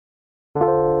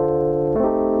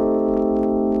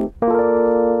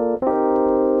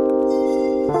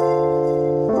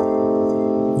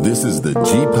This is the G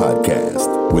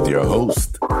Podcast with your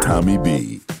host, Tommy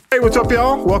B. Hey, what's up,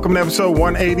 y'all? Welcome to episode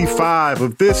 185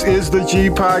 of This is the G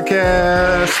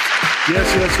Podcast. Yes.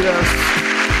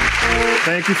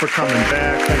 Thank you for coming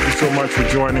back. Thank you so much for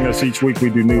joining us. Each week we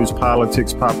do news,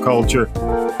 politics, pop culture,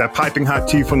 that piping hot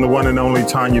tea from the one and only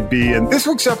Tanya B. And this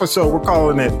week's episode, we're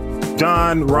calling it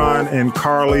Don, Ron, and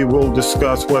Carlee. We'll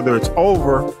discuss whether it's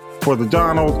over for the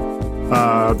Donald,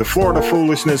 the Florida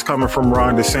foolishness coming from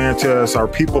Ron DeSantis. Our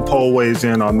People poll weighs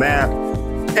in on that.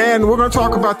 And we're going to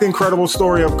talk about the incredible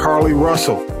story of Carlee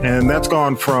Russell. And that's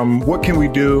gone from what can we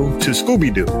do to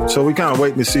Scooby-Doo. So we kind of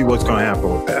waiting to see what's going to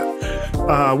happen with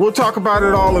that. We'll talk about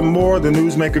it all and more. The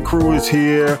Newsmaker crew is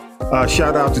here.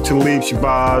 Shout out to Talib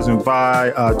Shabazz and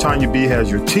Vi. Tanya B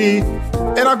has your tea.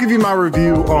 And I'll give you my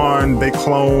review on They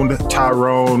Cloned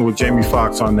Tyrone with Jamie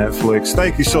Foxx on Netflix.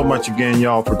 Thank you so much again,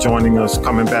 y'all, for joining us,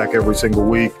 coming back every single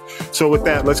week. So with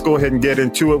that, let's go ahead and get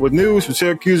into it with news from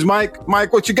Syracuse Mike.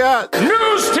 Mike, what you got?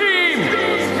 News team,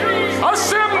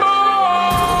 assemble!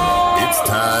 It's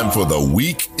time for the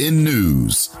Week in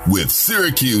News with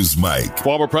Syracuse Mike.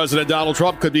 Former President Donald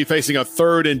Trump could be facing a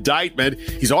third indictment.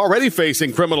 He's already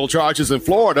facing criminal charges in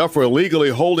Florida for illegally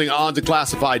holding on to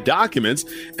classified documents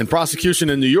and prosecution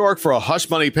in New York for a hush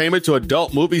money payment to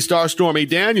adult movie star Stormy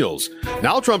Daniels.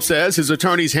 Now Trump says his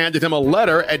attorneys handed him a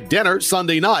letter at dinner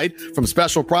Sunday night from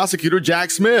special prosecutor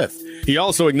Jack Smith. He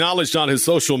also acknowledged on his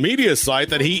social media site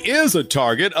that he is a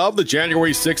target of the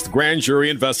January 6th grand jury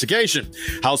investigation.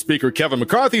 House Speaker Kevin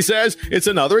McCarthy says it's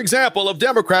another example of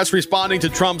Democrats responding to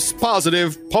Trump's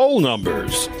positive poll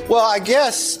numbers. Well, I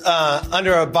guess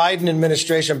under a Biden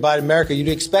administration, Biden America, you'd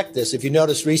expect this. If you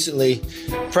noticed recently,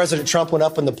 President Trump went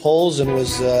up in the polls and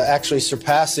was actually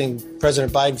surpassing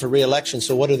President Biden for re-election.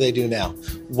 So what do they do now?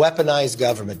 Weaponize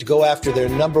government to go after their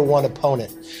number one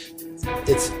opponent.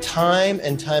 It's time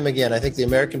and time again. I think the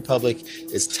American public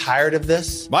is tired of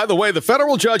this. By the way, the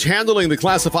federal judge handling the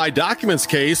classified documents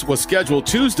case was scheduled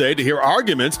Tuesday to hear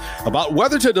arguments about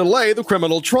whether to delay the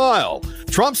criminal trial.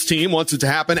 Trump's team wants it to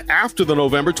happen after the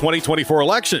November 2024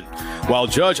 election. While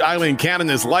Judge Eileen Cannon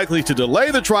is likely to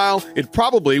delay the trial, it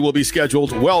probably will be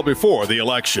scheduled well before the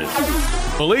election.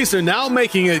 Police are now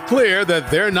making it clear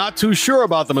that they're not too sure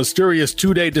about the mysterious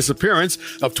two-day disappearance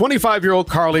of 25-year-old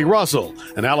Carlee Russell,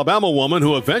 an Alabama woman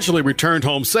who eventually returned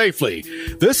home safely.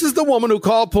 This is the woman who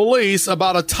called police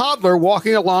about a toddler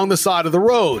walking along the side of the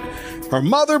road. Her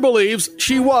mother believes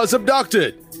she was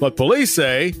abducted, but police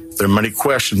say there are many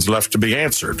questions left to be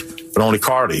answered, but only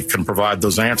Carlee can provide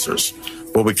those answers.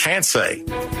 What we can say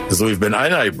is that we've been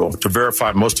unable to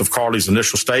verify most of Carlee's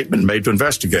initial statement made to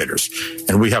investigators,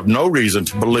 and we have no reason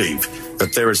to believe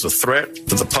that there is a threat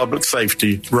to the public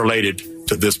safety related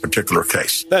to this particular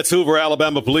case. That's Hoover,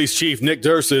 Alabama Police Chief Nick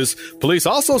Durses. Police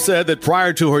also said that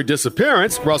prior to her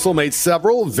disappearance, Russell made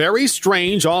several very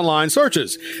strange online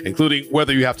searches, including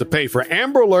whether you have to pay for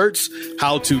Amber Alerts,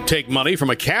 how to take money from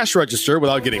a cash register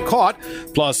without getting caught,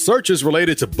 plus searches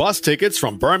related to bus tickets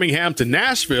from Birmingham to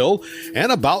Nashville,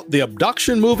 and about the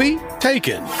abduction movie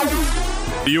Taken.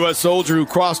 The U.S. soldier who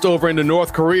crossed over into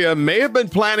North Korea may have been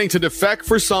planning to defect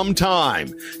for some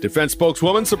time. Defense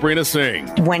spokeswoman Sabrina Singh.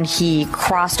 When he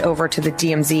crossed over to the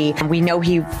DMZ, we know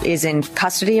he is in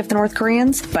custody of the North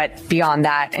Koreans, but beyond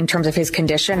that, in terms of his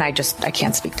condition, I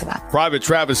can't speak to that. Private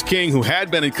Travis King, who had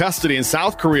been in custody in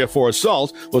South Korea for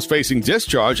assault, was facing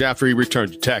discharge after he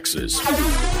returned to Texas.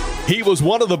 He was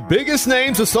one of the biggest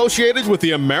names associated with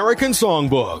the American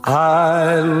Songbook.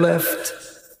 I left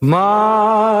my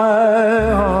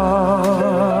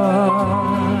heart.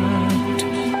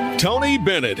 Tony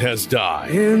Bennett has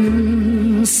died.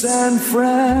 In San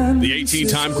Francisco. The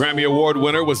 18-time Grammy Award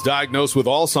winner was diagnosed with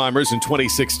Alzheimer's in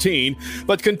 2016,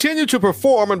 but continued to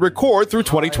perform and record through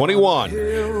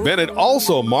 2021. Bennett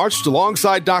also marched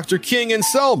alongside Dr. King and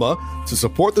Selma to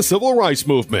support the civil rights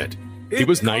movement. He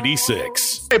was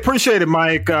 96. Hey, appreciate it,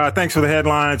 Mike. Thanks for the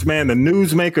headlines, man. The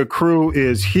Newsmaker crew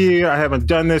is here. I haven't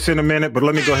done this in a minute, but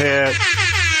let me go ahead.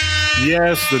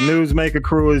 Yes, the Newsmaker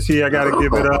crew is here. I got to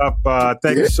give it up.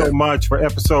 Thank you so much for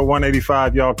episode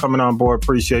 185. Y'all coming on board.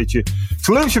 Appreciate you.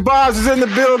 Talib Shabazz is in the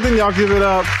building. Y'all give it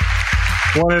up.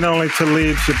 One and only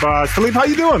Talib Shabazz. Talib, how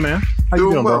you doing, man? How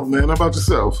you doing, well, man. How about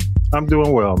yourself? I'm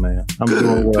doing well, man. I'm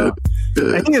doing well.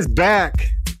 Good. And he is back.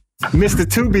 Mr.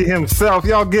 Tubi himself,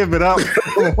 y'all give it up.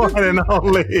 One and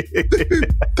only.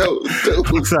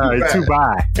 I'm sorry,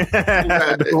 Tubi.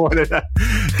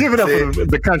 Give it up for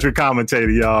the country commentator,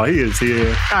 y'all. He is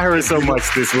here. I heard so much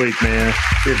this week, man.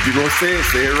 If you're going to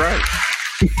say it right.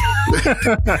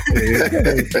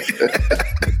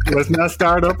 Let's not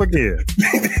start up again.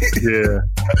 Yeah.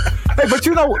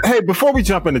 Hey, before we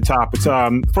jump into topics,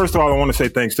 first of all, I want to say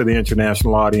thanks to the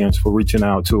international audience for reaching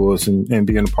out to us and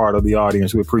being a part of the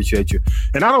audience. We appreciate you.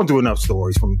 And I don't do enough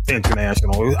stories from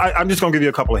international. I'm just going to give you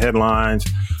a couple of headlines.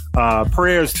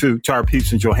 Prayers to our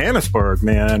peeps in Johannesburg,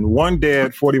 man. 1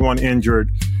 dead, 41 injured.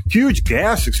 Huge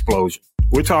gas explosion.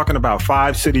 We're talking about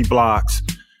 5 city blocks.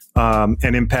 And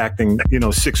impacting,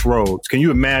 6 roads. Can you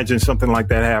imagine something like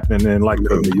that happening in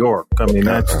New York? I mean,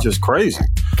 that's just crazy.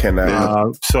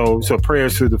 So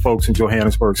prayers to the folks in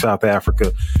Johannesburg, South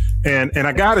Africa. And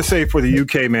I got to say for the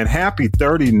UK, man, happy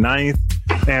 39th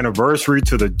anniversary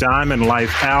to the Diamond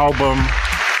Life album.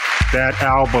 That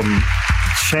album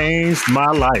changed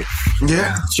my life.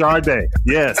 Yeah. Sade,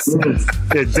 yes.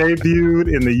 It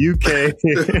debuted in the UK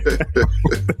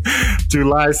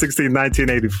July 16,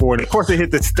 1984. And of course, it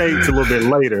hit the States a little bit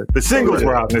later. The singles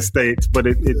were out in the States, but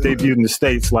it debuted in the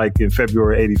States in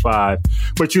February 85.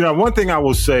 But, one thing I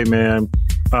will say, man,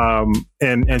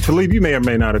 and Talib, you may or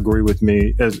may not agree with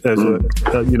me as a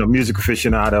music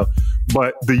aficionado,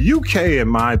 but the UK, in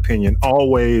my opinion,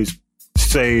 always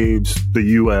saves the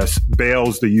U.S.,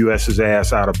 bails the U.S.'s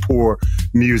ass out of poor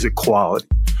music quality.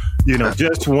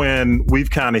 Just when we've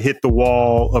kind of hit the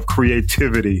wall of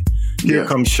creativity, here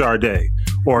comes Sade,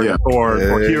 or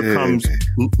here comes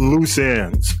Loose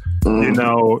Ends.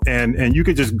 And you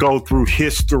could just go through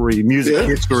history, music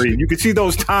history. You could see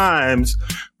those times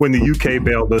when the UK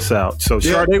bailed us out. So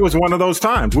Sade was one of those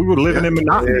times. We were living in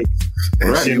monotony.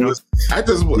 Right. I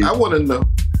want to know.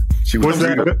 She was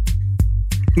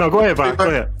No, go ahead, Bob. Go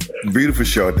ahead. Beautiful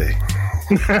Sade.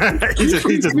 he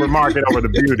just remarking over the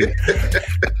beauty.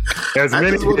 As many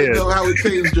I just want to know how it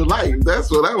changed your life.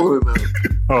 That's what I want to know.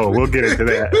 Oh, we'll get into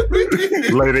that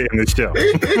later in the show.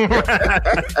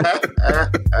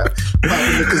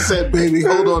 Popping the cassette, baby.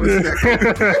 Hold on a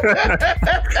second.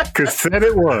 Cassette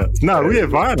it was. No, we had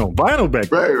vinyl. Vinyl back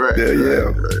then. Right.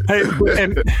 Yeah. Hey,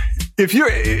 and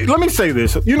let me say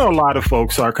this. A lot of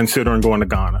folks are considering going to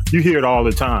Ghana. You hear it all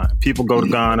the time. People go to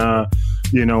Ghana,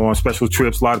 on special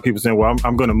trips. A lot of people saying, well,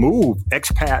 I'm going to move,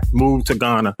 expat, move to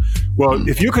Ghana. Well,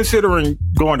 if you're considering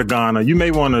going to Ghana, you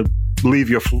may want to leave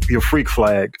your freak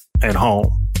flag at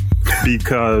home,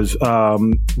 because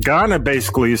Ghana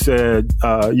basically said,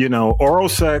 oral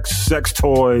sex, sex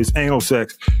toys, anal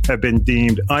sex have been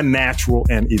deemed unnatural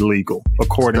and illegal,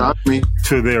 according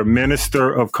to their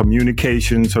Minister of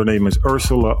Communications. Her name is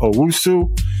Ursula Owusu,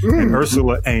 and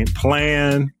Ursula ain't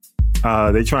playing.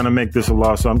 They're trying to make this a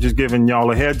law, so I'm just giving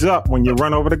y'all a heads up when you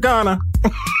run over to Ghana.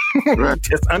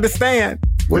 Just understand.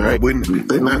 We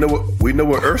know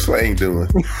what Ursula ain't doing.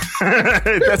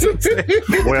 That's what I'm saying.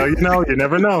 Well, you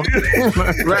never know.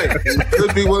 Right. It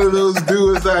could be one of those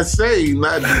do as I say,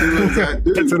 not do as I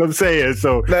do. That's what I'm saying.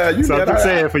 So I'm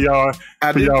saying for y'all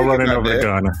running over to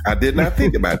Ghana. I did not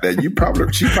think about that.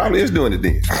 She probably is doing it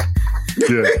then.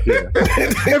 Yeah.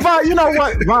 And Vi, you know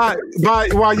what? Vi,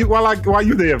 while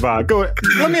you there, Vi, go ahead.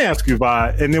 Let me ask you, Vi,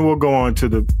 and then we'll go on to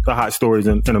the hot stories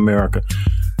in America.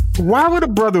 Why would a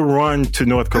brother run to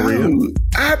North Korea?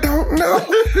 I don't know.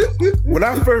 When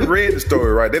I first read the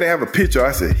story, right, they didn't have a picture.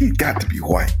 I said, he got to be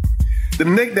white. The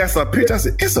next that's a picture, I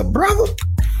said, it's a brother?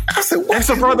 I said, what? It's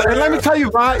a brother. And let me tell you,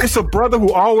 Vi, it's a brother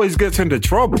who always gets into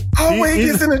trouble.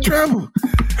 Always gets into trouble.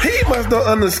 He must not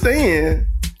understand.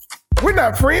 We're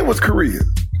not friends with Korea.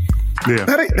 Yeah.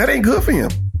 That ain't good for him.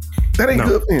 That ain't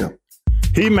good for him.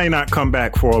 He may not come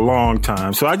back for a long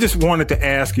time. So I just wanted to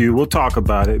ask you, we'll talk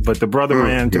about it, but the brother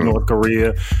ran to North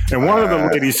Korea, and one of the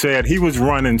ladies said he was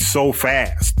running so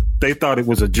fast, they thought it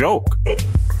was a joke,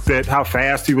 that how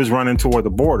fast he was running toward the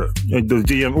border. What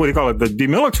do you call it? The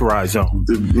demilitarized zone.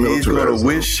 He's going to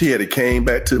wish he had came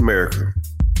back to America.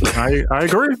 I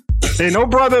agree. Ain't no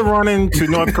brother running to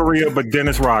North Korea but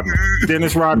Dennis Rodman.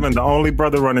 Dennis Rodman, the only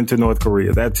brother running to North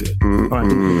Korea. That's it.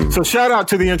 Right. So shout out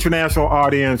to the international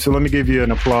audience. So let me give you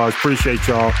an applause. Appreciate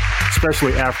y'all,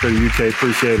 especially after the UK.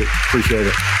 Appreciate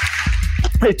it.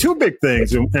 Hey, 2 big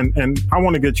things, and I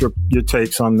want to get your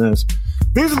takes on this.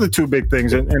 These are the 2 big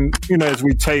things, and as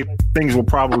we tape, things will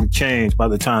probably change by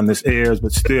the time this airs,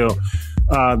 but still,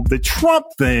 the Trump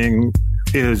thing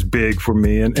is big for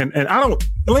me, and I don't.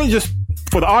 Let me just,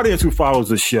 for the audience who follows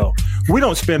the show, we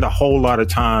don't spend a whole lot of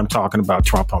time talking about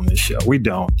Trump on this show. We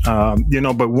don't,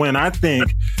 but when I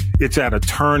think it's at a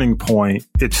turning point,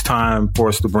 it's time for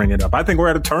us to bring it up. I think we're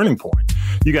at a turning point.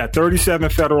 You got 37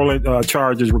 federal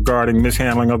charges regarding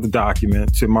mishandling of the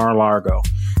documents in Mar-a-Lago.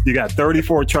 You got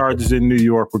 34 charges in New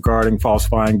York regarding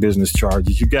falsifying business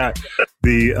charges. You got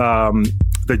the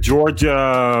the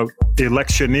Georgia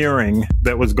electioneering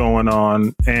that was going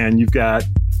on, and you've got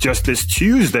just this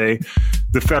Tuesday,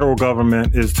 the federal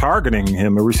government is targeting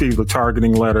him. I received a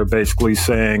targeting letter basically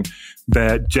saying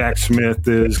that Jack Smith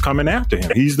is coming after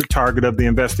him. He's the target of the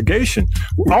investigation.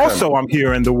 Also, I'm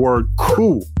hearing the word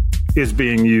coup is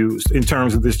being used in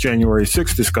terms of this January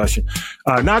 6th discussion.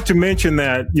 Not to mention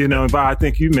that, I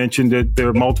think you mentioned that there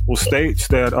are multiple states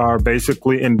that are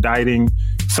basically indicting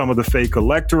some of the fake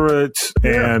electorates.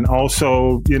 Yeah. And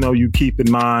also, you keep in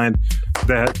mind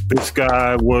that this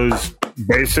guy was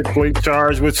basically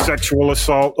charged with sexual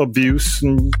assault, abuse,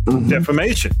 and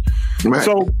defamation. Right.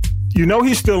 So,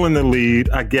 he's still in the lead.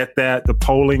 I get that. The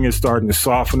polling is starting to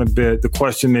soften a bit. The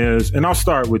question is, and I'll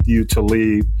start with you,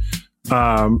 Talib,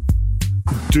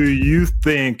 do you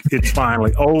think it's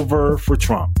finally over for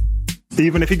Trump?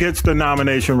 Even if he gets the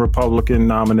nomination, Republican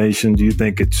nomination, do you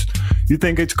think it's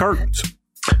curtains?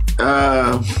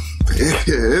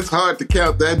 It's hard to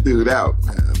count that dude out,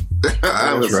 man.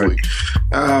 Honestly,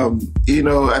 right. I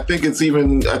think it's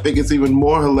even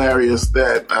more hilarious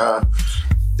that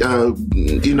now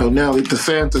that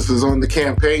DeSantis is on the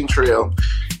campaign trail.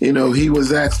 He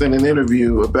was asked in an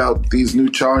interview about these new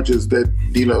charges that,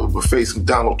 were facing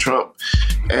Donald Trump.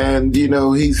 And,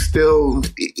 he's still,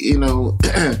 even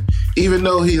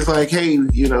though he's like, hey,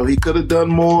 he could have done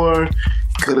more,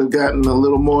 could have gotten a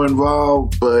little more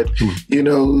involved. But,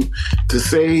 to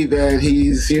say that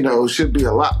he's, should be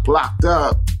a lot locked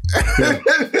up. Yeah.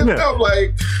 I'm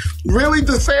like, really,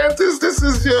 DeSantis? This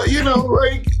is your,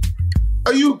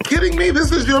 are you kidding me?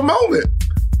 This is your moment.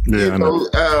 Yeah, I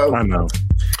know.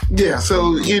 Yeah,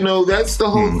 so, that's the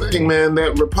whole thing, man.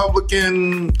 That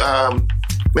Republican,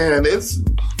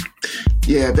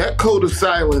 that code of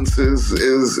silence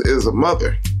is a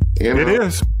mother. It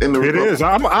is. It is.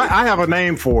 I have a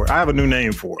name for it. I have a new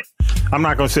name for it. I'm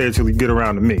not going to say it till you get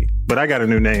around to me, but I got a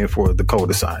new name for it, the code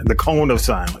of silence, the cone of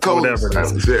silence, whatever it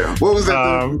is. Yeah. What was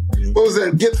that? What was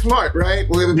that? Get smart, right?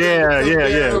 Yeah.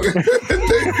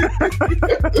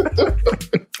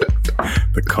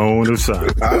 The cone of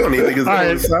silence. I don't even think it's the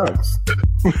cone of silence.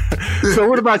 So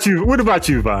what about you? What about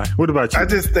you, Vi? What about you? I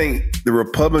just think the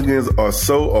Republicans are I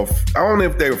don't know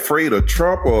if they're afraid of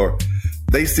Trump or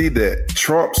they see that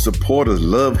Trump supporters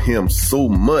love him so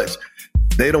much.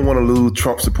 They don't want to lose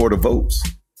Trump supporter votes.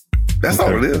 That's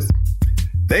all it is.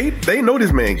 They know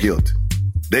this man guilty.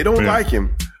 They don't like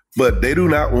him, but they do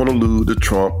not want to lose the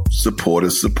Trump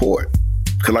supporters' support.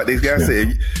 Because like these guys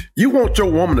said, you want your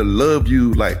woman to love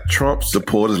you like Trump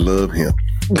supporters love him.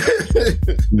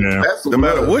 No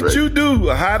matter what you do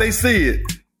or how they see it,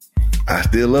 I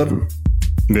still love him.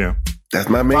 Yeah. That's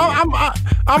my man. I'm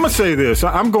going to say this.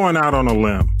 I'm going out on a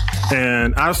limb,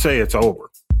 and I'll say it's over.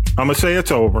 I'm going to say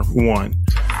it's over, one.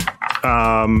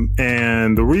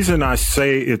 And the reason I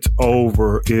say it's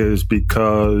over is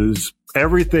because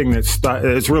everything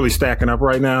it's really stacking up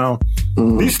right now,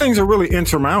 these things are really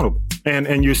insurmountable.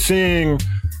 And you're seeing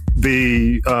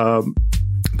the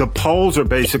polls are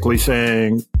basically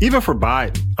saying, even for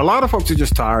Biden, a lot of folks are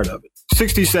just tired of it.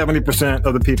 60-70%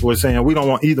 of the people are saying we don't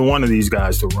want either one of these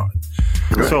guys to run.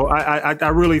 Right. So I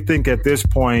really think at this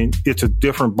point it's a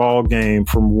different ball game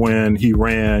from when he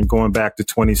ran going back to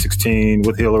 2016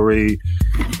 with Hillary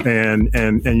and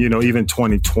even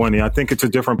 2020. I think it's a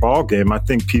different ball game. I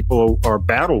think people are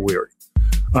battle weary.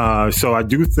 So I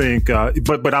do think,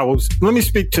 but let me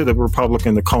speak to the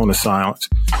Republican, the cone of silence.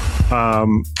 Y'all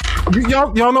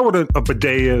know what a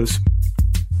bidet is?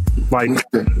 Like,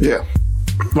 yeah.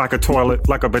 Like a toilet,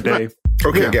 like a bidet.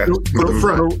 Okay, got it.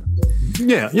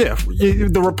 Yeah.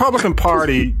 The Republican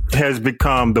Party has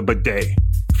become the bidet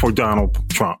for Donald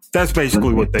Trump. That's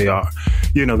basically what they are.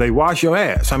 They wash your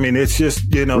ass. I mean, it's just,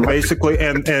 basically,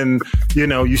 and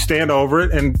you stand over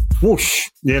it and whoosh,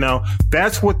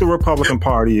 that's what the Republican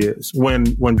Party is.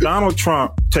 When Donald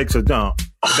Trump takes a dump,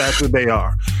 that's what they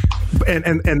are.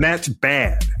 And that's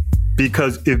bad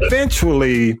because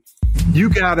eventually you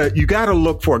gotta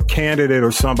look for a candidate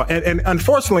or somebody. And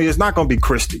unfortunately, it's not going to be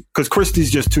Christie because Christie's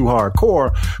just too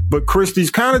hardcore. But Christie's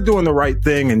kind of doing the right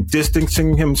thing and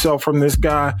distancing himself from this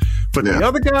guy. But the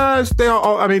other guys, they're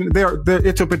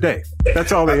it's a bidet.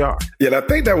 That's all they are. Yeah, and I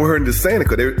think that we heard in DeSantis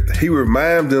because he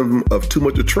reminded them of too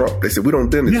much of Trump. They said, we don't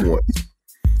do this once.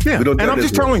 Yeah, and I'm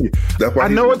just telling you, I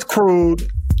know it's crude.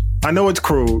 I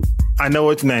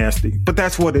know it's nasty, but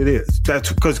that's what it is.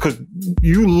 That's because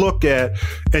you look at,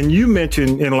 and you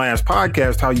mentioned in last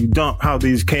podcast how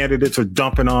these candidates are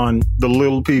dumping on the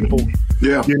little people.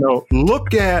 Yeah.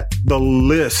 Look at the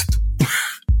list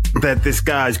that this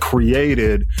guy's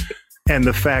created and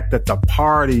the fact that the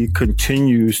party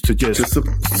continues to just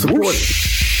support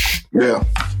it. Yeah.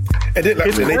 And then,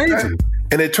 it's crazy.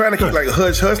 And they're trying to keep like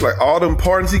hush-hush, like all them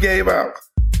pardons he gave out.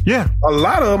 Yeah. A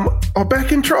lot of them are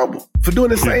back in trouble for doing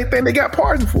the same thing they got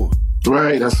pardoned for.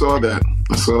 Right. I saw that.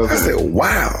 I said,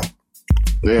 wow.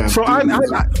 Yeah. So I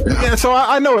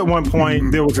know at one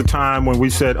point there was a time when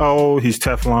we said, "Oh, he's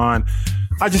Teflon."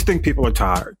 I just think people are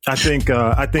tired. I think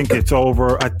it's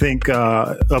over. I think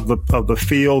of the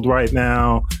field right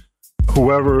now,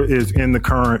 whoever is in the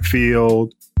current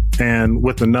field and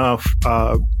with enough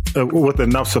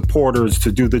supporters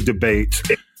to do the debates,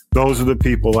 those are the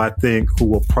people I think who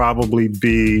will probably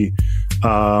be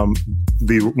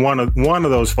one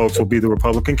of those folks will be the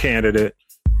Republican candidate.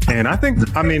 And I think,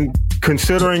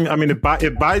 considering, if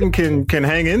Biden can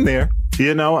hang in there,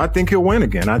 I think he'll win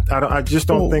again. I just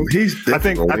don't think. I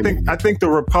think the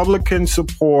Republican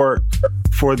support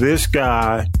for this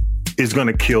guy is going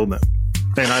to kill them,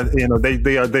 and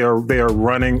they are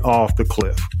running off the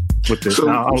cliff with this. So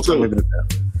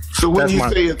when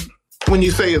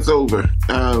you say it's over,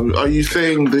 are you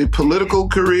saying the political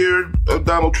career of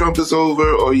Donald Trump is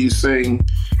over, or are you saying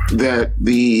that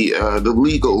the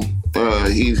legal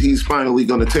he's finally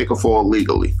going to take a fall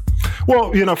legally?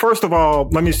 Well, first of all,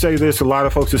 let me say this. A lot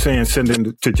of folks are saying send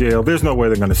him to jail. There's no way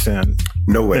they're going to send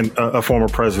a former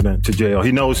president to jail.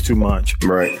 He knows too much.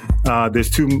 Right. There's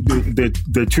too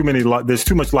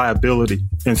much liability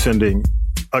in sending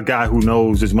a guy who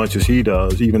knows as much as he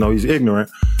does, even though he's ignorant,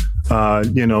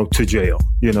 to jail.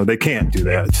 They can't do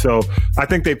that. So I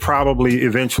think they probably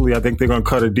eventually, they're going to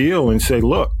cut a deal and say,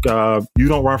 look, you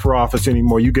don't run for office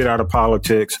anymore. You get out of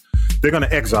politics. They're going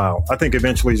to exile. I think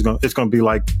eventually it's going to be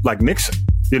like Nixon.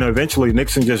 Eventually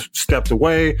Nixon just stepped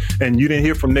away and you didn't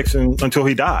hear from Nixon until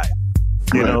he died.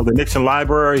 The Nixon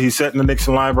library, he sat in the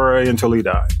Nixon library until he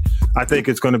died. I think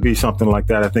it's going to be something like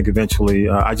that. I think eventually,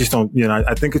 I just don't,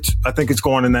 I think it's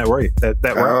going in that rate. That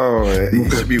route. Oh,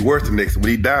 it should be worse than Nixon. When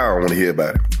he died, I want to hear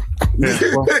about it. Yeah,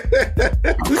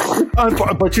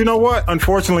 but you know what?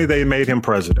 Unfortunately, they made him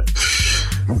president.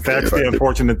 That's the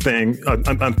unfortunate thing.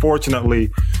 Unfortunately,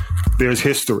 there's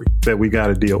history that we got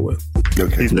to deal with.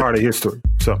 Okay. He's part of history.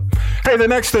 So, hey, the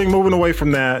next thing, moving away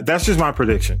from that's just my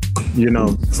prediction.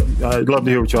 I'd love to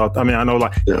hear what y'all. I know,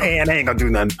 man, I ain't gonna do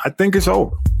nothing. I think it's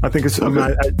over. I think it's,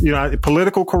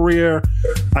 political career.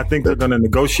 I think they're gonna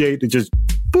negotiate to just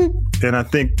boop, and I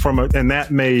think and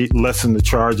that may lessen the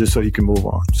charges so he can move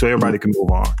on. So everybody can move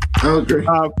on. I agree.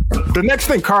 The next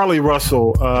thing, Carlee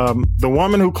Russell, the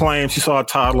woman who claimed she saw a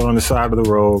toddler on the side of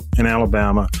the road in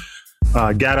Alabama.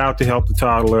 Got out to help the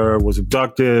toddler, was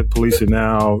abducted. Police are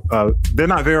now, they're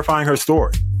not verifying her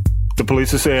story. The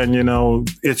police are saying, there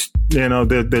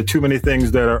are too many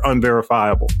things that are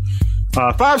unverifiable.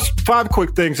 Five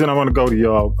quick things, and I want to go to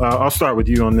y'all. I'll start with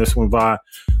you on this one, Vi.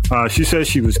 She says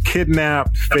she was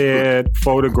kidnapped, fed,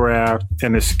 photographed,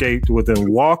 and escaped within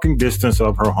walking distance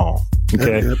of her home.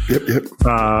 Okay. Yep.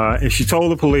 And she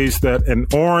told the police that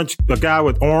a guy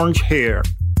with orange hair,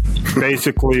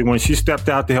 basically, when she stepped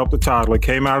out to help the toddler,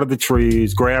 came out of the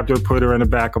trees, grabbed her, put her in the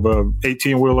back of a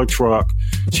 18-wheeler truck.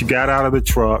 She got out of the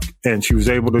truck and she was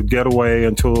able to get away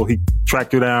until he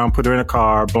tracked her down, put her in a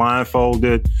car,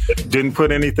 blindfolded, didn't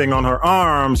put anything on her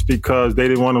arms because they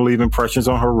didn't want to leave impressions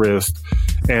on her wrist.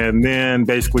 And then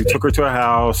basically took her to a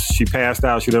house. She passed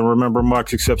out. She didn't remember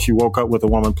much except she woke up with a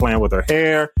woman playing with her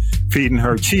hair, feeding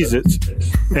her Cheez-Its.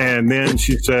 And then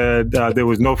she said there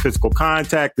was no physical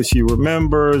contact that she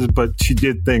remembers, but she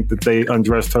did think that they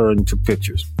undressed her and took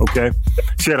pictures. Okay.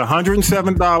 She had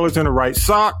 $107 in her right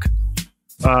sock.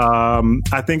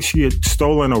 I think she had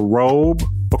stolen a robe,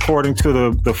 according to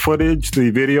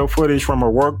the video footage from her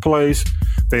workplace.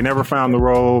 They never found the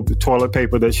robe, the toilet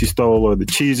paper that she stole, or the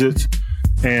Cheez-Its.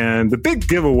 And the big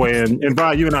giveaway, and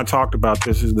Vi, you and I talked about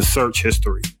this, is the search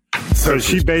history. So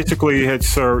she basically had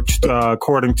searched,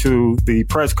 according to the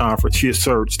press conference, she had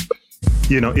searched,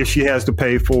 if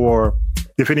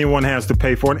anyone has to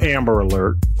pay for an Amber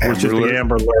Alert, the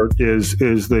Amber Alert is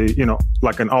the,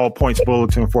 like an all points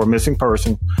bulletin for a missing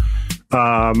person.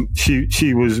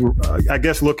 She was, I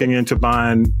guess, looking into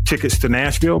buying tickets to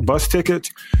Nashville, bus tickets.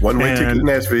 One-way ticket to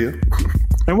Nashville.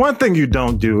 And one thing you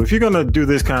don't do, if you're going to do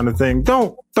this kind of thing,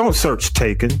 don't search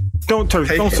Taken. Don't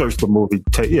search the movie.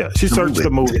 She searched the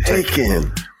movie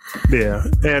Taken. Yeah.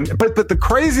 But the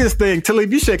craziest thing, Talib,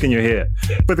 you're shaking your head.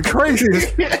 But the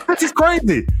craziest, that's just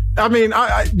crazy. I mean,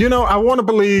 I want to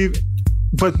believe,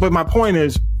 but my point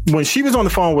is, when she was on the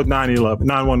phone with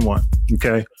 911,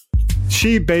 okay,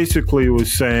 she basically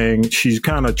was saying she's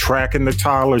kind of tracking the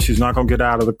toddler. She's not going to get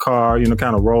out of the car,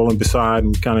 kind of rolling beside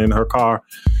and kind of in her car.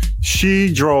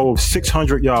 She drove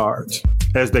 600 yards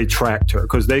as they tracked her,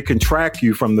 because they can track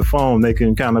you from the phone. They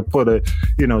can kind of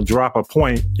drop a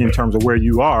point in terms of where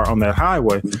you are on that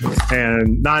highway.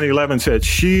 And 911 said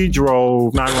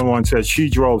 911 said she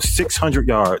drove 600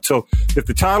 yards. So if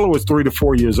the toddler was 3 to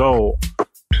 4 years old,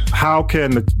 how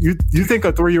can you think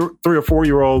a 3 or 4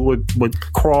 year old would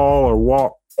crawl or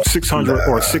walk 600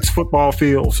 or 6 football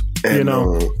fields? And,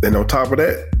 and on top of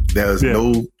that, there's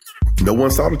no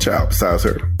one saw the child besides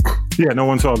her. Yeah, no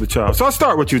one saw the child. So I'll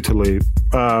start with you, Talib,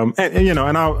 and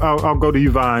I'll go to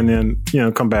you, Vi, and then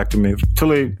come back to me.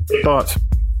 Talib, thoughts?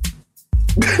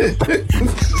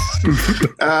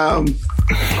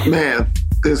 Man,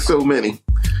 there's so many.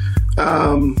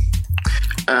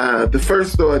 The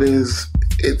first thought is,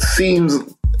 it seems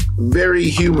very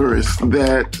humorous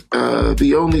that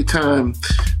the only time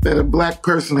that a black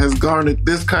person has garnered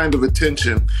this kind of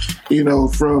attention,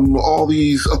 from all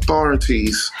these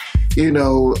authorities,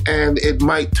 and it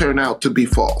might turn out to be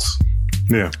false.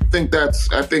 Yeah, I think that's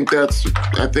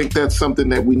something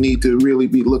that we need to really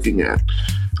be looking at.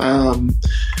 A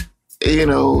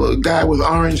guy with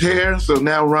orange hair, so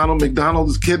now Ronald McDonald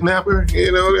is kidnapper.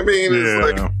 You know what I mean?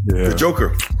 It's the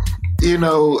Joker. Could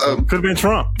have been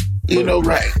Trump.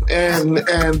 Right.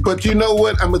 But you know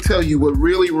what? I'm going to tell you what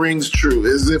really rings true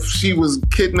is if she was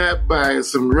kidnapped by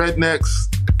some rednecks,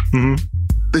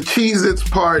 the Cheez-Its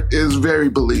part is very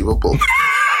believable.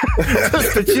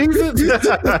 The Cheez-Its?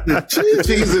 The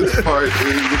Cheez-Its part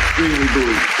is extremely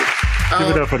believable.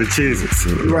 Give it up for the Cheez-Its.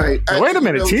 Right. Wait a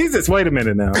minute. Cheez-Its? Wait a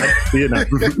minute now.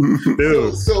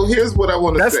 Dude. So here's what I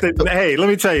want to say. Hey, let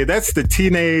me tell you, that's the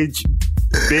teenage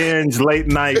binge late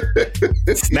night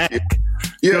snack.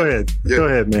 Yeah, Go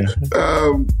ahead, man.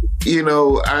 I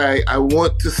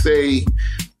want to say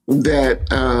that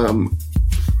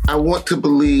I want to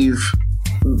believe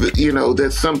that,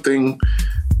 that something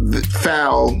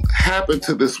foul happened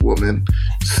to this woman,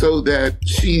 so that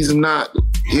she's not,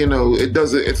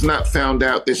 it's not found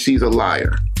out that she's a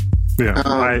liar. Yeah,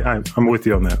 I'm with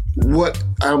you on that. What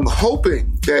I'm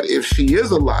hoping that if she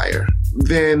is a liar,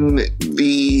 then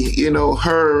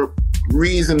her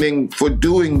reasoning for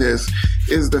doing this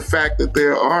is the fact that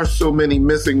there are so many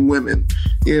missing women,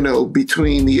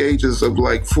 between the ages of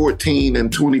like 14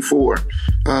 and 24,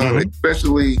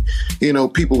 especially,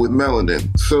 people with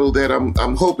melanin. So that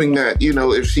I'm hoping that,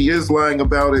 if she is lying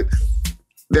about it,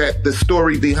 that the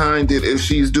story behind it is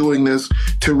she's doing this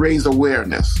to raise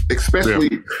awareness,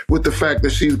 especially with the fact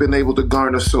that she's been able to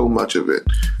garner so much of it.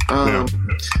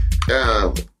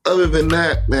 Other than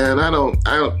that, man, I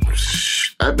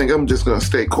think I'm just going to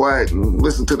stay quiet and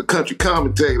listen to the country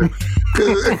commentator.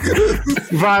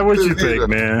 Vi, what you think,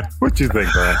 man? What you think,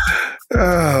 Vi?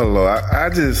 Oh, Lord,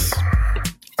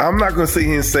 I'm not going to sit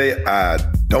here and say I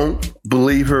don't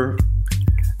believe her.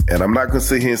 And I'm not going to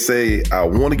sit here and say I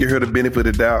want to give her the benefit of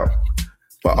the doubt.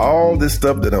 But all this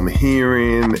stuff that I'm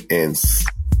hearing and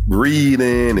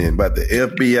reading and about the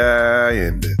FBI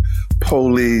and the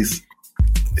police,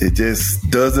 it just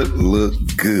doesn't look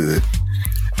good.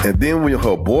 And then when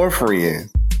her boyfriend,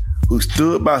 who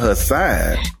stood by her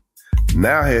side,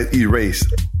 now has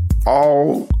erased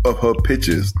all of her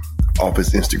pictures off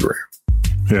his Instagram.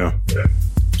 Yeah.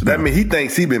 So that means he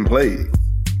thinks he's been played.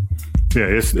 Yeah,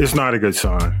 it's not a good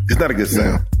sign. It's not a good sign.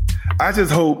 Yeah. I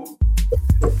just hope,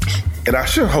 and I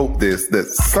should hope that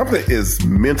something is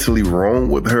mentally wrong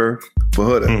with her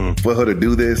for her to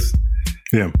do this.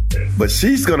 Yeah. But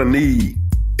she's gonna need,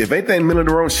 if anything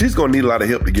mentally wrong, she's gonna need a lot of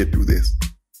help to get through this.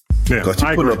 Yeah, she's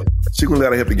gonna need a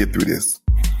lot of help to get through this.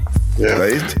 Yeah.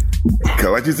 Because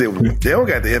like you said, they don't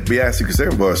got the FBI Secret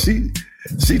Service, but she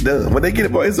done. When they get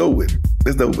it, boy, it's over with.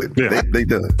 It's over with. Yeah. They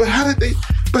done. But how did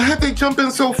they jump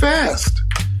in so fast?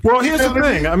 Well, here's the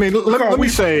thing. I mean, let me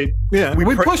say,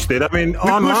 we pushed it. I mean,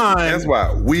 online. That's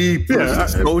why we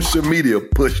pushed it. Social media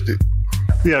pushed it.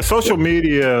 Yeah, social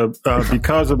media,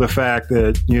 because of the fact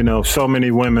that, so many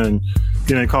women,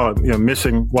 they call it,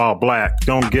 missing while black,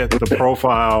 don't get the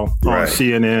profile on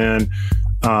CNN,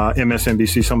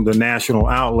 MSNBC, some of the national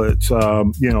outlets. A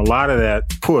lot of that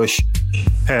push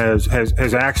has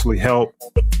actually helped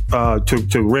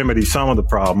to remedy some of the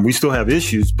problem. We still have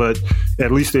issues, but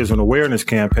at least there's an awareness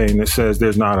campaign that says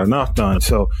there's not enough done.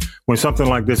 So when something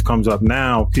like this comes up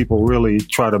now, people really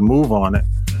try to move on it.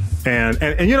 And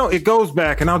it goes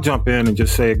back, and I'll jump in and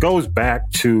just say it goes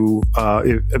back to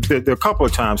there are a couple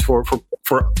of times for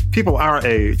people our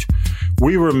age.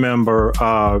 We remember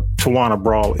Tawana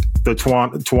Brawley, the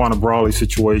Tawana Brawley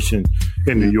situation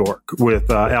in New York with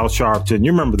Al Sharpton.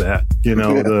 You remember that,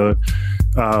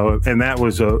 And that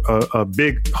was a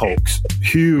big hoax,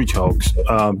 huge hoax,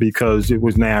 because it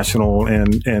was national,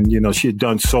 and she had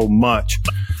done so much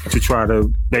to try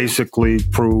to basically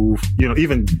prove,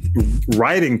 even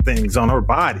writing things on her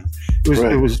body.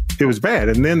 It was bad.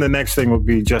 And then the next thing would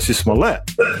be Justice Smollett.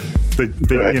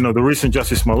 The recent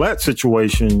Justice Smollett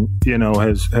situation,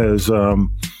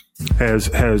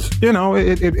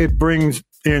 it brings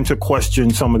into question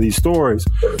some of these stories.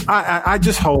 I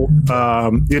just hope,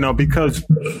 because,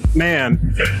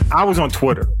 man, I was on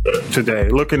Twitter today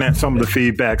looking at some of the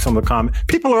feedback, some of the comments.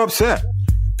 People are upset.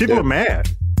 People are mad.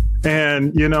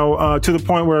 And, to the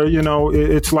point where,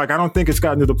 it's like, I don't think it's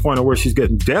gotten to the point of where she's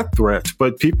getting death threats,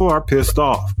 but people are pissed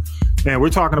off. And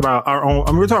we're talking about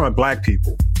we're talking about black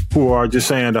people who are just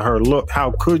saying to her, look,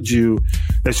 how could you,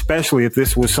 especially if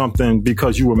this was something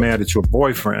because you were mad at your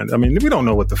boyfriend? I mean, we don't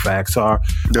know what the facts are.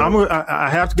 No. I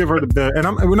have to give her the benefit,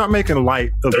 and we're not making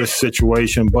light of this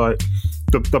situation, but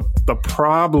the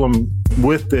problem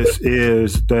with this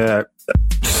is that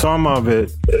some of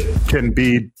it can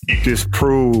be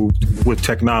disproved with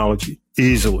technology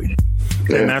easily.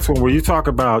 Yeah. And that's when you talk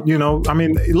about,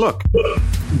 look,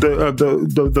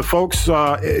 the folks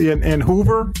in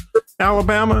Hoover,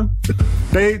 Alabama,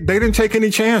 they didn't take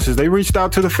any chances. They reached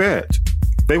out to the feds.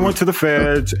 They went to the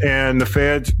feds, and the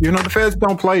feds, the feds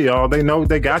don't play, y'all. They know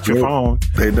they got your phone.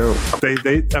 They don't.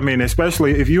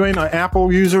 Especially if you ain't an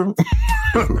Apple user,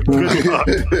 good luck.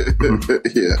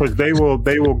 Because they will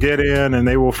get in and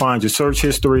they will find your search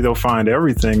history. They'll find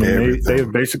everything. And they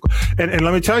basically, and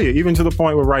let me tell you, even to the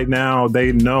point where right now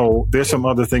they know there's some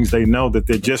other things they know that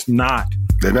they're just not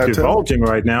divulging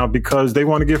right now because they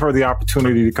want to give her the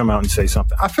opportunity to come out and say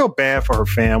something. I feel bad for her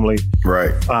family.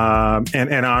 Right.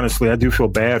 And honestly, I do feel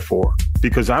bad for her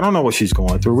because I don't know what she's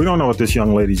going through. We don't know what this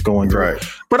young lady's going through. Right.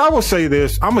 But I will say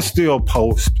this, I'm going to still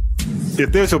post.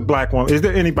 If there's a black woman, is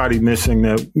there anybody missing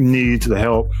that needs the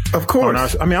help? Of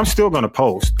course. I'm still going to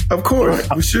post. Of course.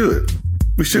 We should.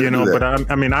 We should but I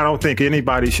don't think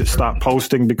anybody should stop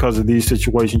posting because of these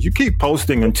situations. You keep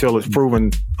posting until it's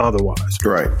proven otherwise.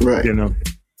 Right.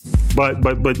 But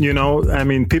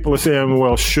people are saying,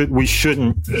 well, we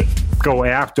shouldn't go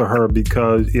after her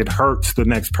because it hurts the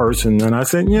next person. And I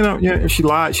said, if she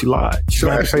lied, she lied. She's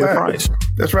going to pay the price.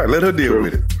 That's right. Let her deal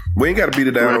with it. We ain't got to beat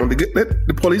it down. Let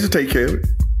the police take care of it.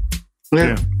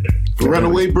 Yeah.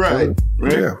 Runaway bride.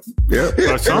 Right? Yeah.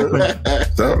 Or something.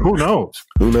 Who knows?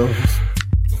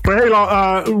 But hey,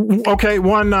 okay,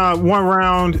 one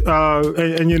round,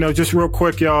 and just real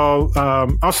quick, y'all.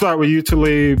 I'll start with you,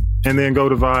 Talib, and then go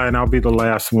to Vi, and I'll be the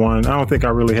last one. I don't think I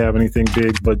really have anything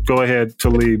big, but go ahead,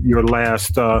 Talib. Your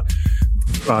last,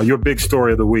 your big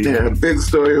story of the week. Yeah, big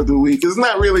story of the week. It's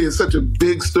not really such a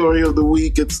big story of the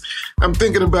week. I'm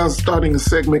thinking about starting a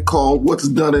segment called "What's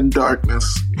Done in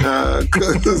Darkness,"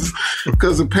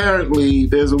 because apparently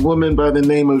there's a woman by the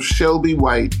name of Shelby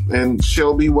White, and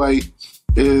Shelby White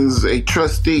is a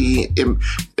trustee,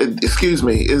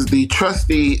 is the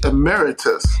trustee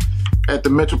emeritus at the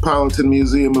Metropolitan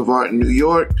Museum of Art in New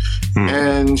York.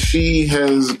 And she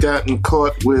has gotten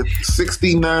caught with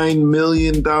 $69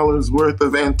 million worth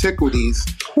of antiquities.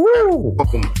 Woo!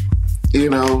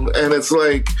 And it's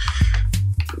like,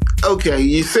 okay,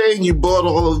 you're saying you bought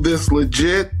all of this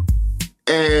legit?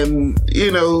 And,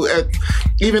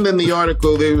 even in the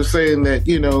article, they were saying that,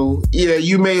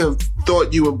 you may have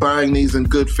thought you were buying these in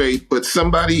good faith, but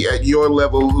somebody at your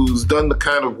level who's done the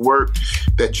kind of work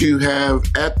that you have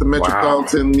at the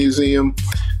Metropolitan Museum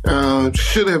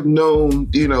should have known,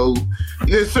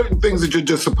 there's certain things that you're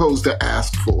just supposed to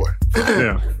ask for.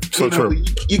 Yeah, so true.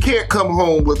 You can't come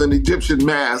home with an Egyptian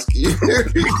mask, you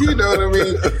know what I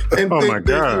mean? And my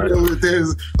God.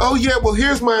 That,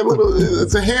 here's my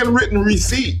it's a handwritten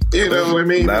receipt, you know what I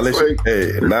mean? Not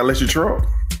unless you're Trump.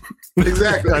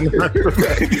 Exactly.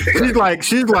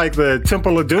 she's like the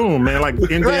Temple of Doom, man, like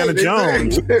Indiana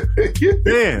Jones.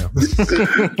 Damn.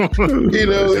 And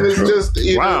it's just,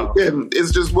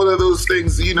 it's just one of those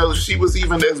things, she was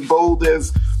even as bold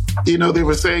as, they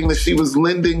were saying that she was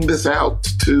lending this out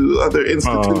to other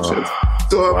institutions.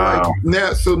 So I'm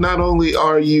like, so not only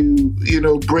are you,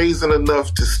 brazen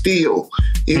enough to steal,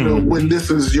 when this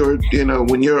is your,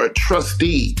 when you're a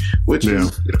trustee, which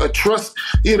is a trust,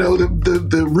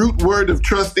 the root word of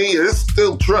trustee is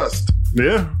still trust.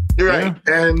 Yeah. Right.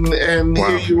 Yeah. And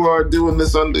here you are doing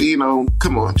this under,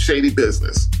 come on, shady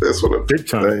business. That's what I'm Big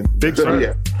time.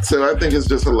 Yeah. So I think it's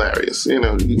just hilarious. You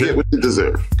get what you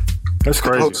deserve. That's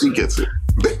crazy. I hope she gets it.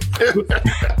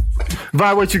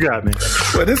 Vi, what you got, man?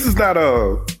 Well, this is not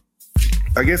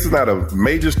I guess it's not a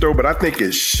major story, but I think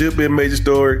it should be a major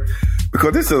story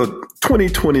because this is a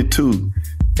 2022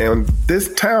 And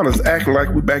this town is acting like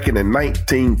we're back in the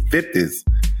 1950s.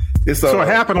 So it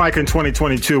happened like in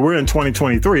 2022. We're in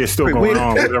 2023. It's still going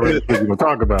on, whatever it is we're going to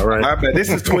talk about, right? I bet this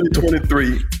is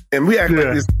 2023, and we act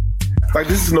like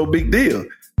this is no big deal.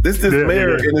 This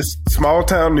mayor in this small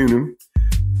town, Newnan,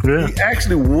 he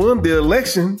actually won the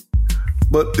election,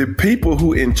 but the people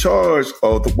who in charge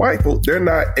of the white folk, they're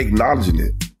not acknowledging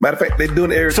it. Matter of fact, they're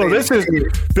doing everything. So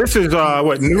this is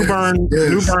what, Newbern,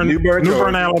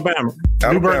 Alabama.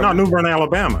 Newbern,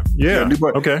 Alabama. Yeah.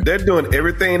 Newbern. Okay. They're doing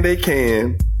everything they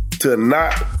can to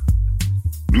not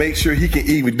make sure he can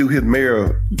even do his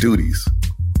mayor duties.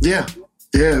 Yeah.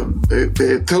 Yeah,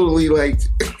 they're totally like.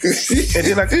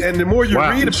 and the more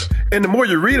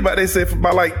you read about it, they say for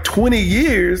about like 20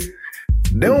 years,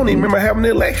 they don't even remember having the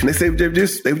election. They say they were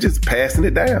just passing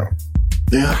it down.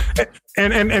 Yeah.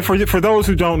 And for those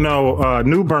who don't know,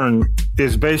 Newbern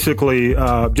is basically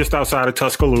just outside of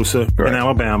Tuscaloosa in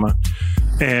Alabama.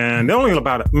 And they're only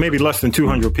about maybe less than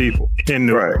 200 people in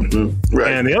Newbern.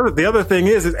 Right. And the other thing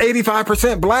is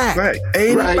 85% black. Right.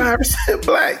 85%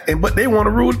 black. But they want to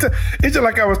rule it. It's just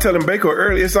like I was telling Baker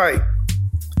earlier. It's like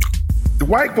the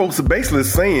white folks are basically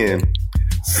saying,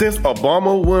 since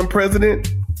Obama won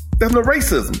president, there's no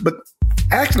racism. But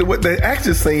actually what they're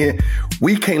actually saying,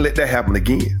 we can't let that happen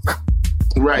again.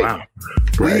 Right. Wow.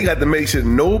 We got to make sure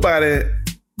nobody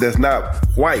that's not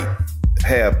white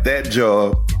have that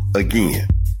job again.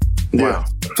 Wow.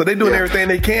 So they're doing everything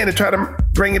they can to try to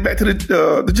bring it back to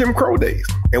the Jim Crow days.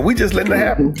 And we just letting it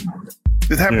happen.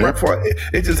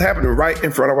 It just happened right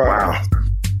in front of our eyes.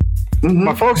 Mm-hmm.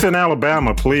 My folks in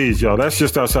Alabama, please, y'all, that's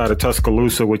just outside of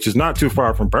Tuscaloosa, which is not too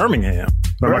far from Birmingham.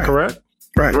 Am I correct?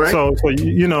 Right. So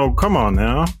come on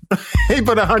now. He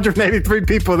put 183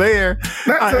 people there.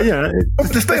 Mind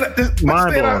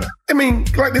blowing. I mean,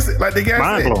 like the guy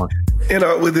mind said. Blowing. In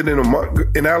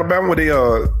Alabama, where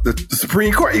the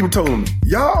Supreme Court even told them,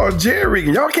 y'all are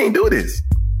jerry-rigging. Y'all can't do this.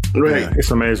 Right. Yeah, it's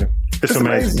amazing. It's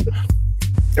amazing.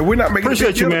 And we're not making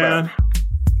Appreciate you, man.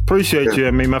 Appreciate you.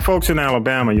 I mean, my folks in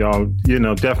Alabama, y'all,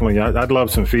 definitely, I'd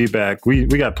love some feedback. We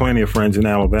got plenty of friends in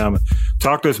Alabama.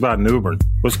 Talk to us about Newbern.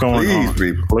 What's going on?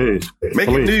 Please. Make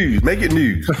it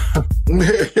news.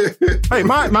 Hey,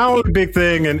 my only big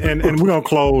thing, and we're going to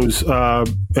close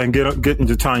and get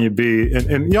into Tanya B.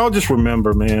 And y'all just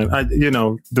remember, man,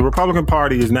 the Republican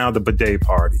Party is now the bidet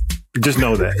party. Just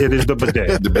know that. It is the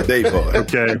bidet. The bidet party.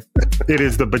 Okay. It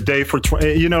is the bidet for Trump.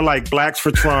 Like blacks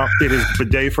for Trump. It is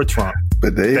bidet for Trump.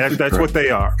 That's what they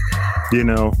are.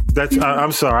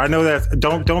 I'm sorry. I know that.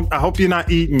 Don't. I hope you're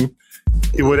not eating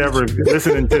whatever,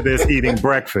 listening to this, eating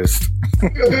breakfast.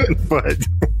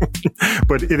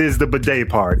 but it is the bidet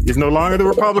party. It's no longer the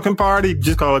Republican Party.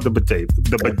 Just call it the bidet.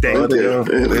 The bidet.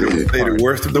 They're the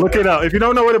worst of the Look it up. If you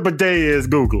don't know what a bidet is,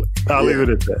 Google it. I'll leave it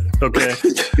at that. Okay.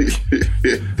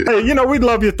 Hey, we'd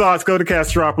love your thoughts. Go to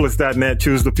Castropolis.net.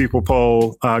 Choose the people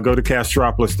poll. Go to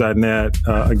Castropolis.net.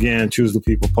 Again, choose the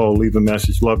people poll. Leave a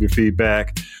message. Love your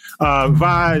feedback.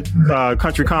 Vi,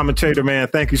 country commentator, man,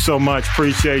 thank you so much.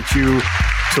 Appreciate you.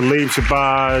 Talib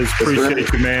Shabazz,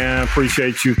 appreciate you, man.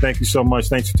 Appreciate you. Thank you so much.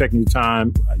 Thanks for taking your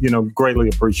time. Greatly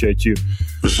appreciate you.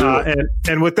 For sure.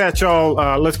 And with that,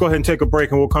 y'all, let's go ahead and take a break,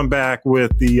 and we'll come back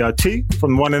with the T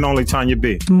from one and only Tanya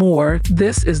B. More.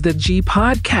 This is the G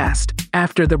Podcast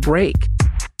after the break.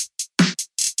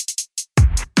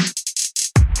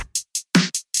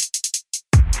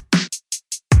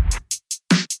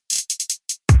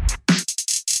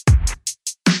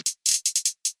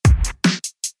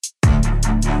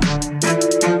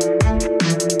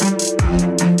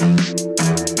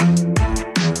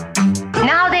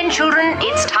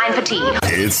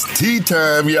 It's tea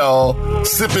time, y'all.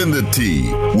 Sipping the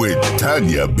tea with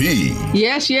Tanya B.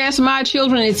 Yes, my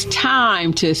children, it's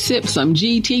time to sip some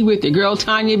GT with your girl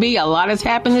Tanya B. A lot has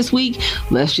happened this week.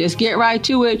 Let's just get right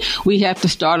to it. We have to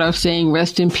start off saying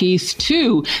rest in peace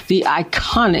to the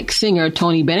iconic singer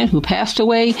Tony Bennett, who passed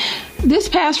away this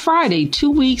past Friday,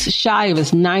 2 weeks shy of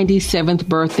his 97th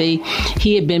birthday.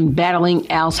 He had been battling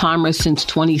Alzheimer's since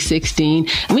 2016.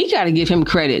 And we got to give him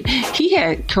credit. He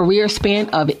had a career span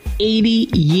of 80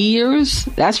 years.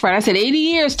 That's right. I said 80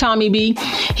 years, Tommy B.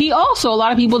 He also, a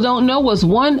lot of people don't know, was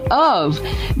one of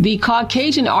the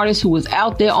Caucasian artists who was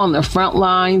out there on the front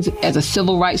lines as a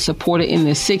civil rights supporter in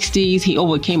the 60s. He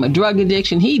overcame a drug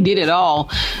addiction. He did it all.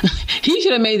 He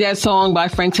should have made that song by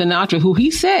Frank Sinatra, who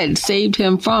he said saved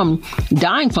him from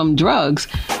dying from drugs.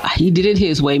 He did it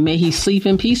his way. May he sleep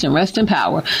in peace and rest in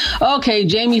power. Okay,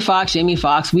 Jamie Foxx.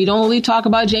 We don't really talk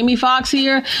about Jamie Foxx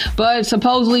here, but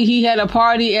supposedly he had a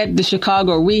party at the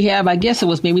Chicago rehab. I guess it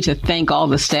was maybe to thank all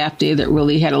the staff there that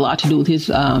really had a lot to do with his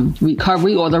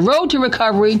recovery or the road to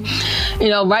recovery.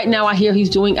 Right now I hear he's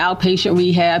doing outpatient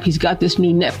rehab. He's got this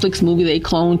new Netflix movie they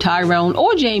cloned Tyrone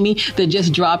or Jamie that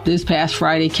just dropped this past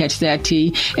Friday. Catch that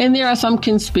tea. And there are some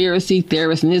conspiracy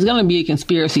theorists, and there's going to be a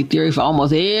conspiracy theory for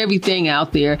almost everything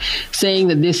out there, saying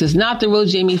that this is not the real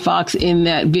Jamie Foxx in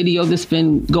that video that's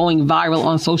been going viral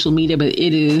on social media, but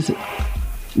it is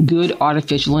good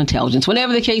artificial intelligence.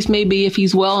 Whatever the case may be, if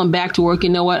he's well and back to work, you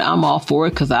know what? I'm all for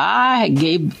it, because I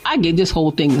gave this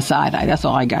whole thing the side eye. That's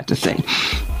all I got to say.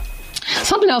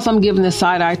 Something else I'm giving the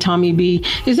side eye, Tommy B,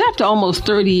 is after almost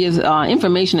 30 years,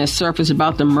 information has surfaced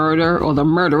about the murder or the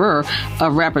murderer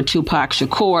of rapper Tupac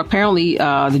Shakur. Apparently,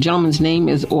 the gentleman's name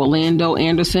is Orlando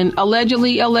Anderson.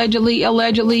 Allegedly,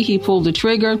 he pulled the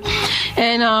trigger.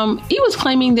 And he was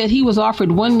claiming that he was offered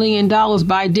 $1 million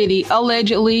by Diddy,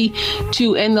 allegedly,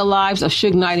 to end the lives of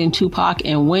Suge Knight and Tupac.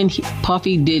 And when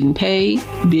Puffy didn't pay,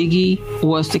 Biggie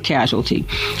was the casualty.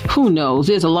 Who knows?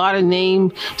 There's a lot of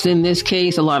names in this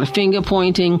case, a lot of finger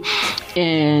pointing,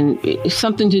 and it's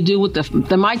something to do with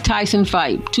the Mike Tyson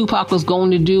fight. Tupac was going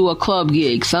to do a club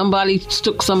gig. Somebody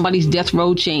took somebody's death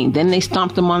row chain. Then they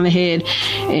stomped him on the head,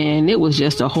 and it was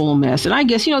just a whole mess. And I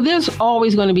guess, there's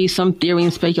always going to be some theory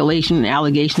and speculation and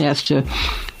allegation as to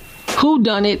who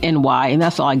done it and why, and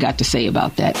that's all I got to say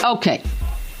about that. Okay.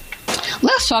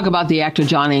 Let's talk about the actor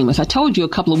John Amos. I told you a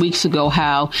couple of weeks ago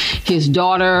how his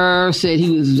daughter said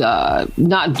he was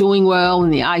not doing well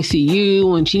in the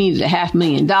ICU and she needed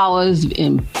 $500,000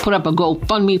 and put up a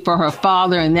GoFundMe for her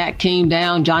father, and that came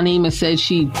down. John Amos said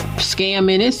she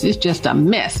scammed him. It's just a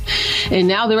mess. And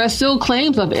now there are still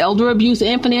claims of elder abuse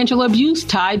and financial abuse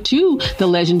tied to the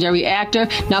legendary actor.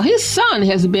 Now, his son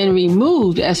has been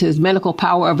removed as his medical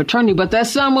power of attorney, but that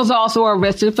son was also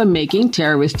arrested for making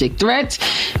terroristic threats.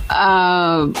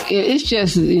 It's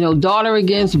just, daughter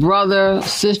against brother,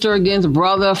 sister against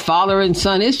brother, father and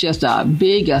son. It's just a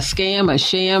scam, a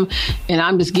sham. And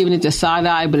I'm just giving it the side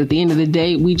eye. But at the end of the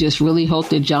day, we just really hope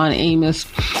that John Amos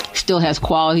still has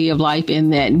quality of life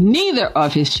and that neither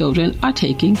of his children are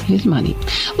taking his money.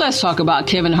 Let's talk about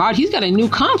Kevin Hart. He's got a new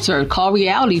concert called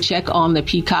Reality Check on the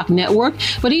Peacock Network,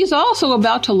 but he's also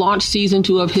about to launch season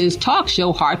 2 of his talk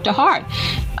show, Heart to Heart.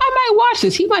 I might watch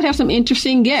this. He might have some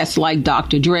interesting guests like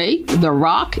Dr. Dre, The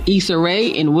Rock, Issa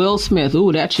Rae, and Will Smith.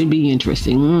 Ooh, that should be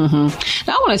interesting. Now,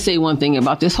 I want to say one thing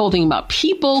about this whole thing about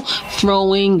people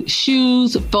throwing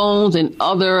shoes, phones, and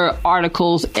other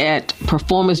articles at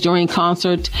performers during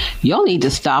concerts. Y'all need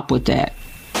to stop with that.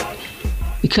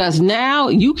 Because now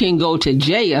you can go to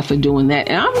jail for doing that.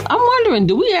 And I'm wondering,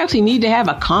 do we actually need to have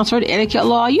a concert etiquette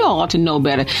law? You all ought to know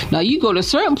better. Now, you go to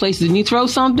certain places and you throw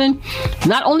something,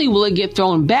 not only will it get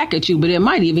thrown back at you, but it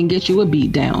might even get you a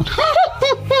beat down.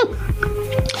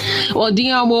 Well,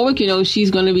 Dionne Warwick,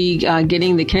 she's going to be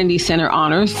getting the Kennedy Center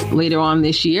honors later on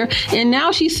this year. And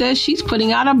now she says she's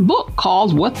putting out a book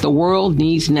called What the World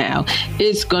Needs Now.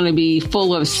 It's going to be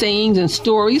full of sayings and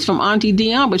stories from Auntie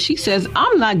Dionne, but she says,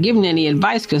 I'm not giving any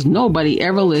advice because nobody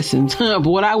ever listens. But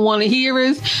what I want to hear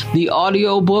is the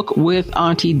audio book with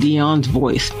Auntie Dionne's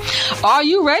voice. Are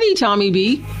you ready, Tommy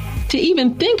B, to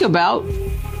even think about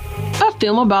a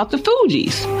film about the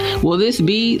Fugees? Will this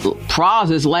be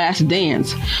Praz's last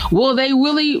dance? Will they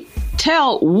really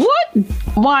tell what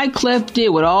Wyclef did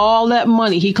with all that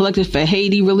money he collected for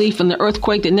Haiti relief from the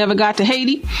earthquake that never got to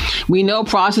Haiti? We know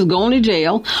Praz is going to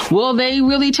jail. Will they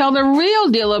really tell the real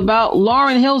deal about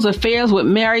Lauryn Hill's affairs with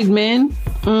married men?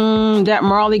 That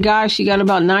Marley guy she got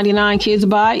about 99 kids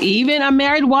by, even a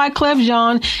married Wyclef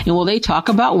Jean. And will they talk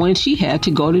about when she had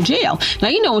to go to jail?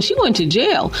 Now, when she went to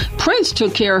jail, Prince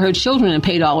took care of her children and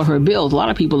paid all of her bills. A lot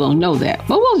of people don't know that,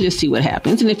 but we'll just see what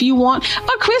happens. And if you want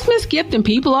a Christmas gift and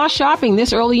people are shopping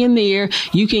this early in the year,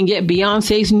 you can get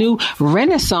Beyonce's new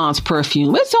Renaissance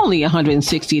perfume. It's only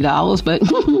 $160, but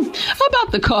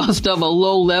about the cost of a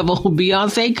low-level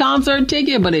Beyonce concert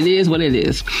ticket, but it is what it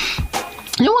is.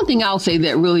 The one thing I'll say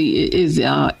that really is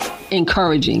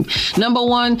encouraging. Number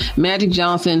one, Magic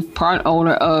Johnson, part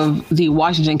owner of the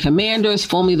Washington Commanders,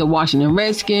 formerly the Washington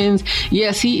Redskins.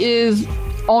 Yes, he is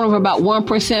owner of about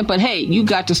 1%, but hey, you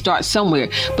got to start somewhere.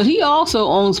 But he also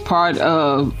owns part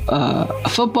of a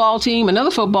football team,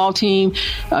 another football team,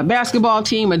 a basketball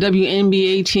team, a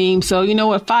WNBA team. So you know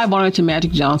what? 5 honor to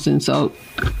Magic Johnson. So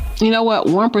You know what?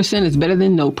 1% is better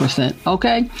than no percent.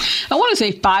 Okay. I want to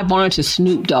say 500 to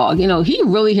Snoop Dogg. You know, he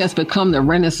really has become the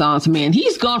Renaissance man.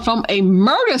 He's gone from a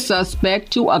murder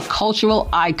suspect to a cultural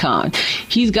icon.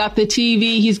 He's got the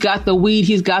TV. He's got the weed.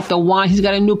 He's got the wine. He's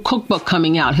got a new cookbook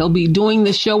coming out. He'll be doing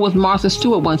the show with Martha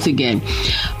Stewart once again.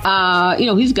 You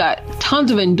know, he's got tons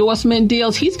of endorsement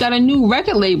deals. He's got a new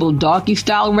record label, Doggy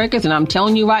Style Records. And I'm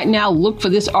telling you right now, look for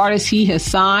this artist he has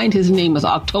signed. His name is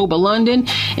October London.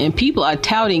 And people are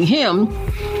touting him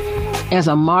as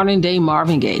a modern day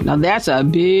Marvin Gaye. Now that's a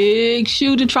big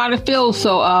shoe to try to fill.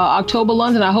 So October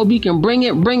London, I hope you can bring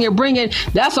it.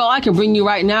 That's all I can bring you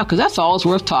right now, because that's all it's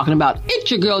worth talking about. It's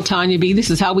your girl Tanya B. This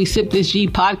is how we sip this G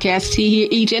podcast tea here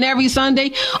each and every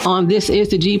Sunday on This Is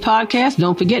the G Podcast.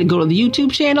 Don't forget, go to the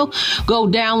YouTube channel, go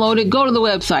download it, go to the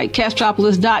website,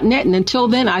 castropolis.net. And until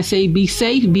then, I say be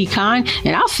safe, be kind,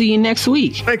 and I'll see you next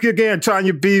week. Thank you again,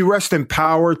 Tanya B. Rest in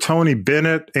power, Tony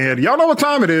Bennett. And y'all know what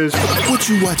time it is. What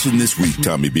you watching this week,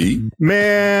 Tommy B?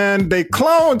 Man, they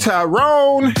clone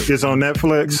Tyrone is on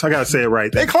Netflix. I gotta say it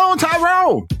right. They clone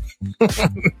Tyrone.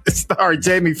 It starred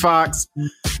Jamie Foxx,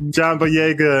 John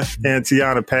Boyega, and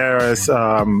Tiana Paris.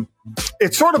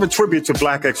 It's sort of a tribute to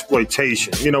Black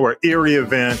exploitation, you know, where eerie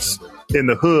events in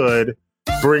the hood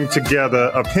bring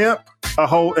together a pimp, a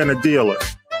hoe, and a dealer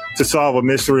to solve a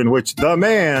mystery in which the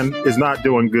man is not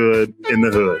doing good in the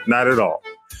hood. Not at all.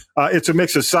 It's a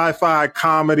mix of sci-fi,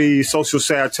 comedy, social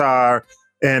satire,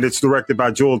 and it's directed by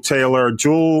Jewel Taylor.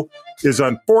 Jewel is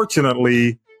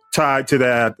unfortunately tied to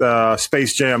that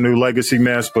Space Jam New Legacy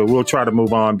mess, but we'll try to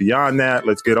move on beyond that.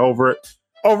 Let's get over it.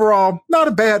 Overall, not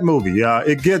a bad movie.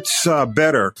 It gets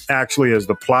better, actually, as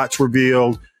the plot's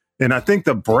revealed. And I think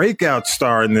the breakout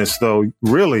star in this, though,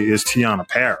 really is Tiana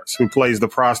Paris, who plays the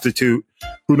prostitute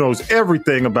who knows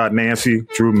everything about Nancy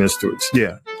Drew mysteries.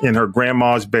 Yeah, in her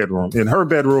grandma's bedroom, in her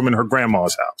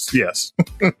grandma's house. Yes,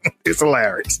 it's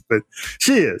hilarious. But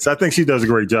she is. I think she does a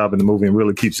great job in the movie and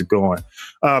really keeps it going.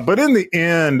 But in the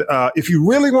end, if you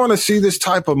really want to see this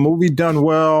type of movie done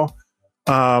well,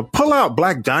 pull out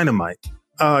Black Dynamite.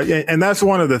 And that's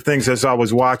one of the things as I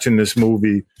was watching this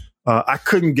movie, I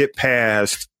couldn't get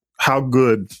past how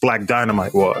good Black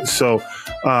Dynamite was. So,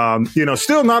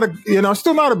 still not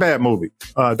a bad movie.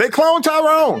 They cloned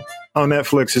Tyrone on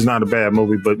Netflix is not a bad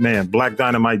movie, but man, Black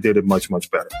Dynamite did it much, much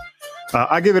better.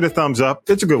 I give it a thumbs up.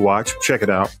 It's a good watch. Check it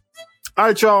out. All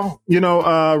right, y'all.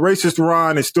 Racist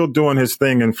Ron is still doing his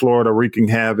thing in Florida, wreaking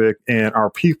havoc, and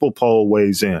our people poll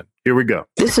weighs in. Here we go.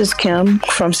 This is Kim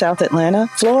from South Atlanta.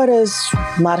 Florida's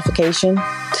modification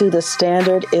to the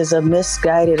standard is a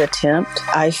misguided attempt,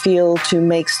 I feel, to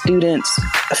make students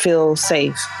feel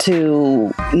safe,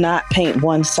 to not paint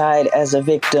one side as a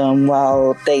victim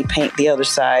while they paint the other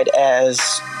side as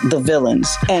the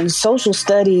villains. And social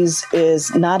studies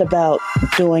is not about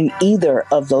doing either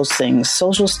of those things.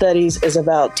 Social studies is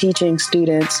about teaching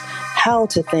students how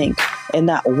to think and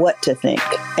not what to think.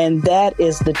 And that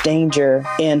is the danger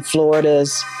in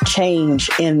Florida's change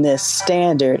in this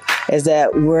standard, is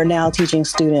that we're now teaching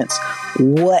students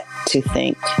what to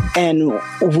think. And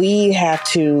we have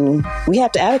to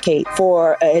advocate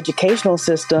for an educational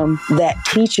system that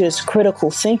teaches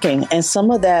critical thinking. And some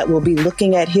of that will be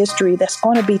looking at history. That's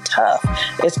going to be tough.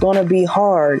 It's going to be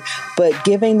hard, but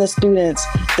giving the students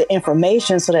the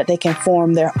information so that they can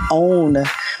form their own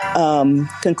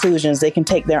conclusions. They can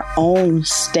take their own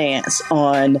stance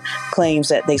on claims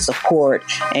that they support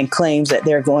and claims that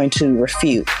they're going to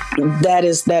refute. That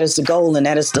is the goal, and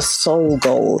that is the sole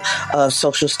goal of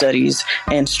social studies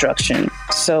instruction.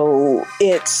 So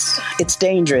it's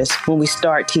dangerous when we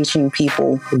start teaching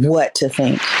people what to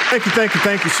think.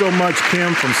 Thank you so much,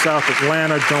 Kim from South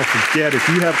Atlanta. Don't forget, if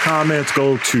you have comments,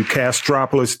 go to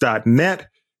castropolis.net.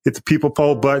 Hit the people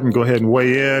poll button. Go ahead and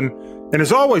weigh in. And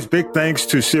as always, big thanks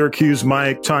to Syracuse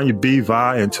Mike, Tanya B,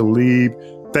 Vi, and Talib.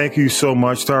 Thank you so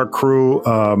much to our crew,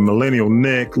 Millennial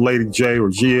Nick, Lady J,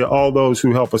 Regia, all those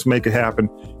who help us make it happen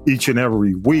each and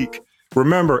every week.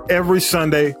 Remember, every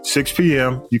Sunday, 6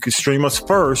 p.m., you can stream us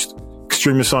first.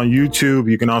 Stream us on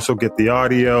YouTube. You can also get the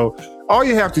audio. All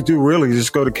you have to do really is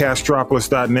just go to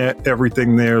castropolis.net.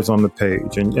 Everything there is on the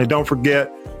page. And don't forget,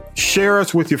 share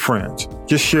us with your friends.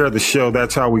 Just share the show.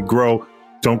 That's how we grow.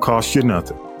 Don't cost you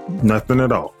nothing. Nothing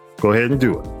at all. Go ahead and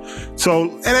do it.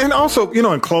 So, and also,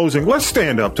 in closing, let's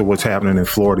stand up to what's happening in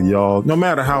Florida, y'all. No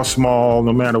matter how small,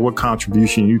 no matter what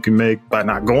contribution you can make by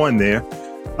not going there,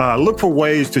 look for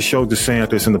ways to show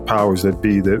DeSantis and the powers that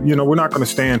be that, we're not going to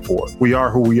stand for it. We are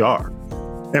who we are.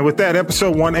 And with that,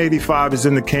 episode 185 is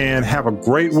in the can. Have a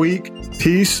great week.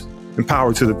 Peace and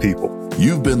power to the people.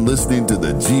 You've been listening to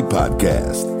the G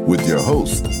Podcast with your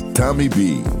host, Tommy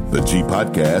B. The G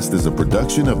Podcast is a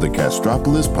production of the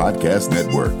Castropolis Podcast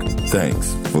Network.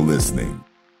 Thanks for listening.